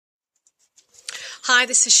Hi,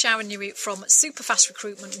 this is Sharon Newey from Superfast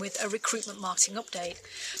Recruitment with a recruitment marketing update.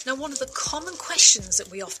 Now, one of the common questions that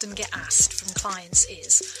we often get asked from clients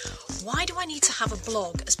is, why do I need to have a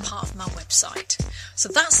blog as part of my website? So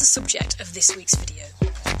that's the subject of this week's video.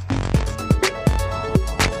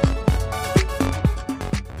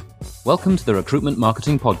 Welcome to the Recruitment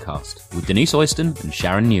Marketing Podcast with Denise Oyston and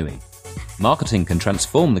Sharon Newey. Marketing can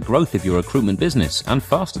transform the growth of your recruitment business and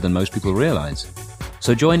faster than most people realise.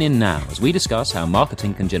 So join in now as we discuss how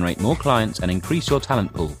marketing can generate more clients and increase your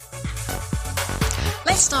talent pool.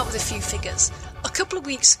 Let's start with a few figures. A couple of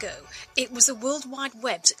weeks ago, it was the World Wide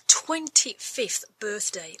Web's 25th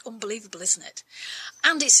birthday. Unbelievable, isn't it?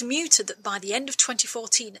 And it's muted that by the end of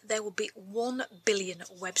 2014, there will be 1 billion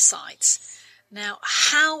websites. Now,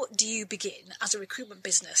 how do you begin as a recruitment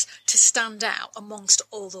business to stand out amongst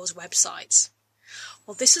all those websites?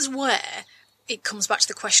 Well, this is where it comes back to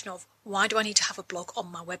the question of, why do I need to have a blog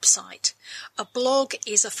on my website? A blog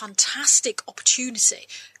is a fantastic opportunity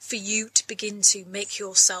for you to begin to make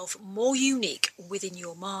yourself more unique within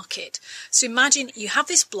your market. So imagine you have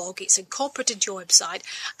this blog, it's incorporated into your website,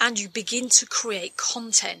 and you begin to create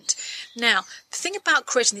content. Now, the thing about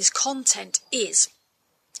creating this content is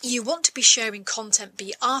you want to be sharing content,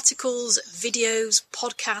 be articles, videos,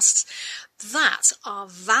 podcasts, that are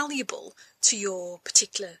valuable to your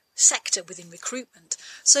particular sector within recruitment.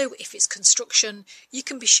 So if it's construction, you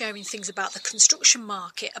can be sharing things about the construction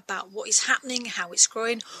market, about what is happening, how it's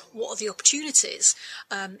growing, what are the opportunities.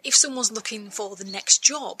 If someone's looking for the next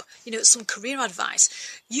job, some career advice,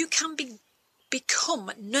 you can become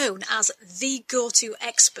known as the go-to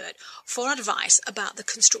expert for advice about the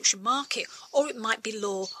construction market, or it might be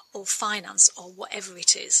law or finance or whatever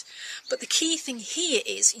it is. But the key thing here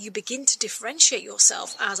is you begin to differentiate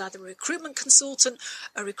yourself as either a recruitment consultant,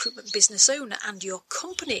 a recruitment business owner, and your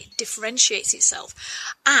company differentiates itself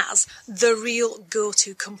as the real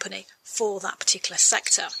go-to company for that particular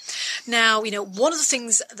sector. Now, one of the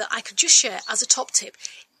things that I could just share as a top tip,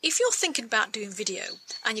 if you're thinking about doing video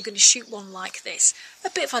and you're going to shoot one like this, a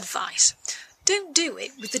bit of advice. Don't do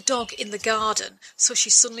it with the dog in the garden so she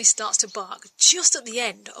suddenly starts to bark just at the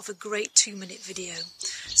end of a great 2-minute video.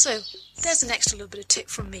 So there's an extra little bit of tip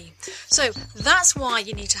from me. So that's why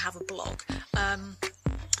you need to have a blog.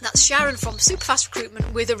 That's Sharon from Superfast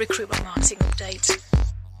Recruitment with a recruitment marketing update.